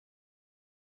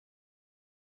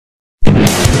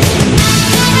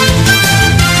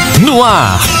no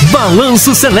ar,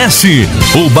 Balanço Celeste,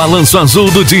 o balanço azul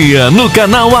do dia no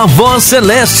canal A Voz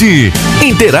Celeste.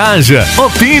 Interaja,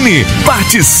 opine,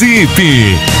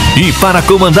 participe. E para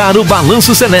comandar o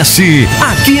Balanço Celeste,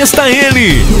 aqui está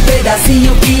ele. No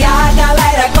pedacinho que a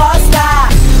galera gosta,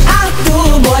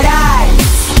 Arthur Moraes,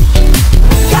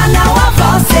 canal A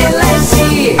Voz Celeste.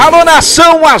 Alô,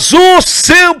 nação azul,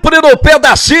 sempre no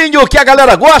pedacinho que a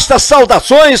galera gosta.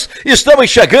 Saudações, estamos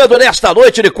chegando nesta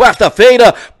noite de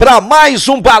quarta-feira para mais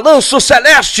um Balanço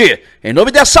Celeste. Em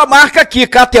nome dessa marca aqui,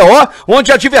 KTO,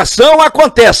 onde a diversão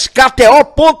acontece.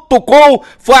 KTO.com,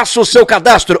 faça o seu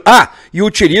cadastro. E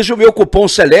utilize o meu cupom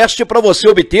CELESTE para você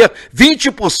obter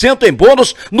 20% em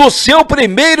bônus no seu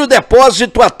primeiro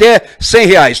depósito até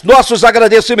R$100. Nossos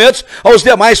agradecimentos aos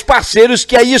demais parceiros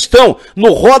que aí estão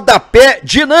no rodapé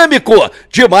dinâmico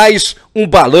de mais um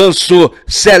Balanço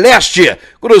Celeste.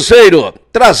 Cruzeiro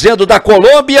trazendo da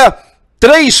Colômbia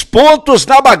 3 pontos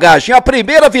na bagagem, a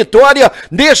primeira vitória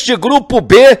neste grupo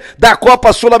B da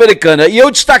Copa Sul-Americana. E eu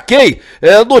destaquei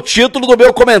no título do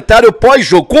meu comentário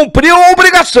pós-jogo, cumpriu a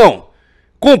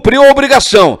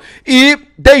obrigação e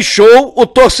deixou o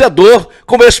torcedor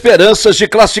com esperanças de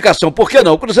classificação. Por que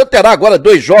não? O Cruzeiro terá agora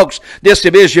 2 jogos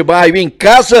nesse mês de maio em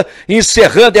casa,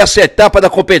 encerrando essa etapa da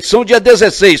competição, dia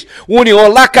 16,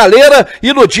 União La Calera,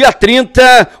 e no dia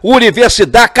 30,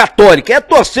 Universidade Católica. É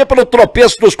torcer pelo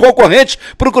tropeço dos concorrentes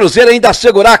para o Cruzeiro ainda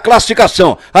assegurar a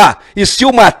classificação. E se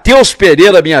o Matheus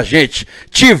Pereira, minha gente,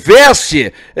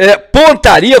 tivesse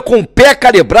pontaria com o pé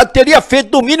calibrado, teria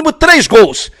feito no mínimo 3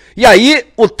 gols. E aí,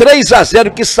 o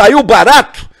 3-0 que saiu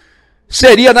barato,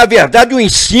 seria, na verdade,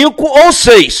 uns 5 ou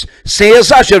 6. Sem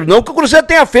exagero, não que o Cruzeiro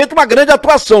tenha feito uma grande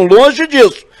atuação, longe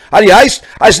disso. Aliás,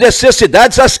 as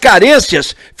necessidades, as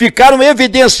carências ficaram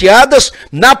evidenciadas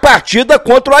na partida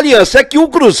contra o Aliança. É que o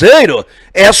Cruzeiro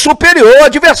é superior ao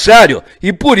adversário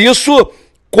e, por isso,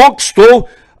 conquistou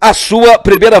a sua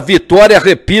primeira vitória,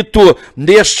 repito,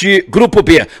 neste grupo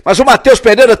B. Mas o Matheus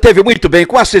Pereira teve muito bem,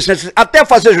 com assistência, até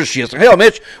fazer justiça.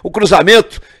 Realmente, o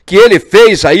cruzamento que ele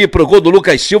fez aí pro gol do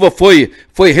Lucas Silva foi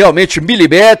realmente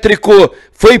milimétrico,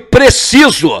 foi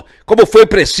preciso, como foi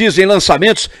preciso em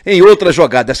lançamentos em outras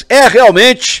jogadas. É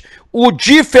realmente o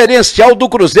diferencial do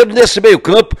Cruzeiro nesse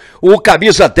meio-campo, o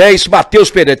camisa 10, Matheus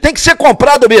Pereira. Tem que ser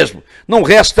comprado mesmo, não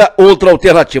resta outra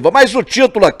alternativa. Mas o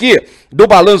título aqui do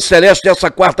Balanço Celeste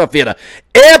dessa quarta-feira: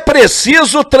 é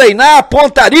preciso treinar a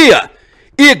pontaria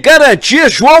e garantir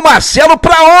João Marcelo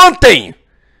para ontem.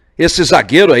 Esse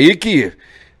zagueiro aí que,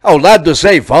 ao lado do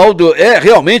Zé Ivaldo, é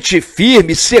realmente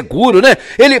firme, seguro, né?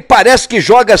 Ele parece que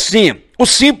joga assim, o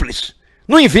simples,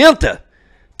 não inventa.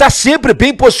 Tá sempre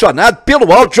bem posicionado,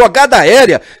 pelo alto, jogada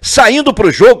aérea, saindo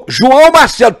pro jogo. João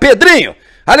Marcelo, Pedrinho,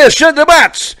 Alexandre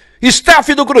Matos,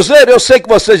 staff do Cruzeiro, eu sei que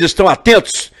vocês estão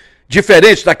atentos,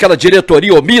 diferente daquela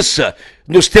diretoria omissa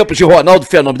nos tempos de Ronaldo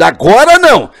Fenômeno. Agora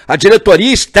não, a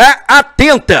diretoria está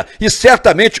atenta e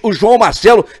certamente o João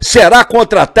Marcelo será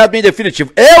contratado em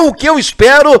definitivo. É o que eu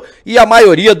espero e a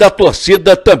maioria da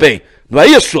torcida também. Não é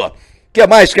isso? O que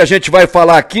mais que a gente vai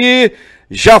falar aqui?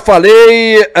 Já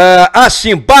falei,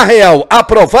 assim, Barreal,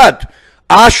 aprovado?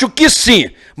 Acho que sim,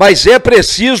 mas é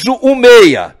preciso um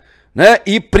meia, né?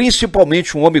 E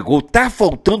principalmente um homem-gol. Tá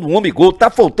faltando um homem-gol, tá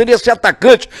faltando esse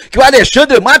atacante que o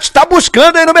Alexandre Matos está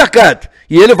buscando aí no mercado.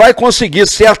 E ele vai conseguir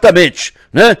certamente,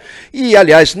 né? E,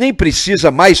 aliás, nem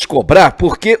precisa mais cobrar,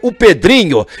 porque o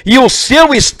Pedrinho e o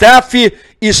seu staff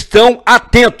estão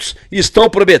atentos, estão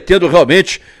prometendo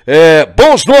realmente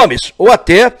bons nomes, ou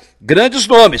até grandes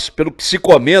nomes, pelo que se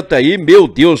comenta aí, meu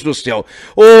Deus do céu.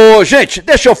 Gente,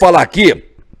 deixa eu falar aqui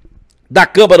da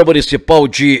Câmara Municipal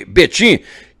de Betim,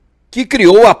 que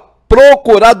criou a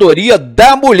Procuradoria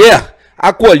da Mulher,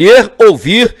 acolher,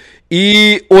 ouvir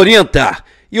e orientar.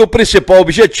 E o principal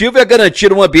objetivo é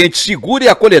garantir um ambiente seguro e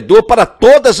acolhedor para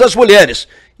todas as mulheres.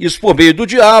 Isso por meio do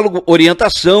diálogo,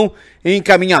 orientação e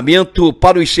encaminhamento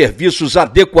para os serviços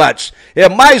adequados. É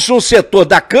mais um setor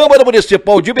da Câmara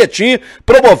Municipal de Betim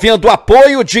promovendo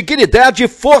apoio, dignidade e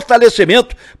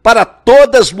fortalecimento para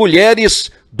todas as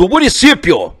mulheres do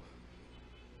município.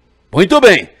 Muito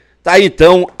bem, tá aí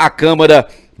então a Câmara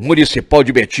Municipal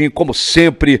de Betim, como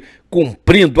sempre,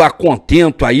 cumprindo a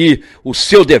contento aí o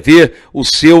seu dever, o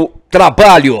seu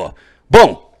trabalho.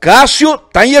 Bom, Cássio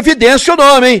tá em evidência o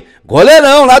nome, hein?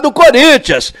 Goleirão lá do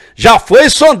Corinthians. Já foi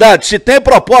sondado. Se tem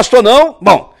proposta ou não,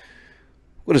 bom,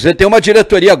 o Cruzeiro tem uma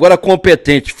diretoria agora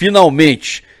competente,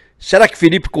 finalmente. Será que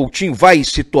Felipe Coutinho vai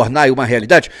se tornar uma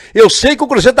realidade? Eu sei que o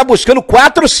Cruzeiro tá buscando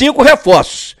 4 ou 5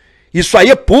 reforços. Isso aí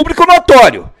é público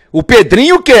notório. O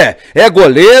Pedrinho quer. É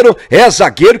goleiro, é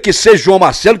zagueiro, que seja João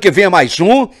Marcelo, que venha mais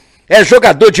um. é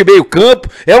jogador de meio campo,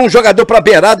 é um jogador para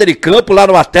beirada de campo lá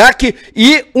no ataque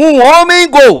e um homem em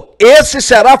gol. Esse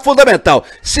será fundamental.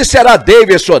 Se será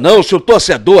Davidson ou não, se o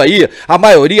torcedor aí, a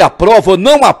maioria aprova ou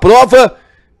não aprova,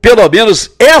 pelo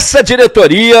menos essa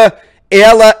diretoria,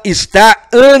 ela está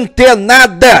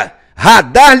antenada,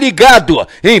 radar ligado,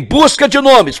 em busca de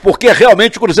nomes, porque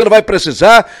realmente o Cruzeiro vai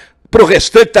precisar para o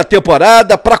restante da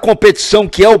temporada, para a competição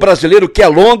que é o brasileiro, que é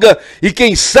longa, e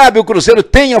quem sabe o Cruzeiro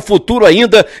tenha futuro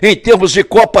ainda em termos de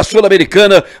Copa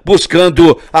Sul-Americana,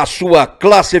 buscando a sua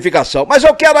classificação. Mas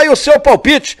eu quero aí o seu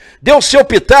palpite, dê o seu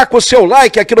pitaco, o seu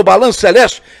like aqui no Balanço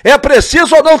Celeste. É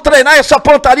preciso ou não treinar essa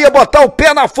pontaria, botar o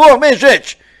pé na forma, hein,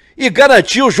 gente? E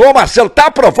garantir o João Marcelo. Tá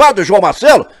aprovado o João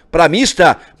Marcelo? Para mim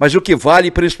está, mas o que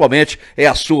vale principalmente é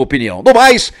a sua opinião. No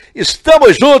mais,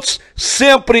 estamos juntos,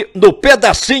 sempre no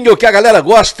pedacinho que a galera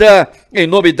gosta, em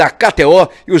nome da KTO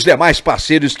e os demais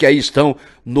parceiros que aí estão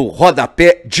no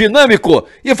rodapé dinâmico.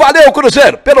 E valeu,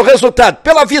 Cruzeiro, pelo resultado,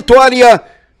 pela vitória,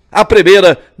 a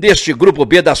primeira deste Grupo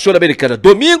B da Sul-Americana.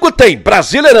 Domingo tem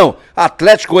Brasileirão,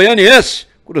 Atlético Goianiense,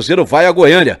 Cruzeiro vai a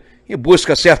Goiânia, em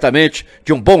busca certamente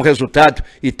de um bom resultado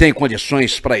e tem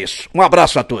condições para isso. Um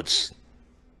abraço a todos.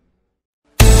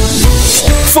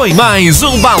 Foi mais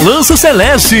um Balanço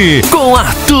Celeste com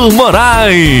Arthur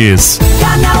Moraes.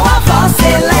 Canal A Voz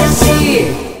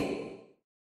Celeste.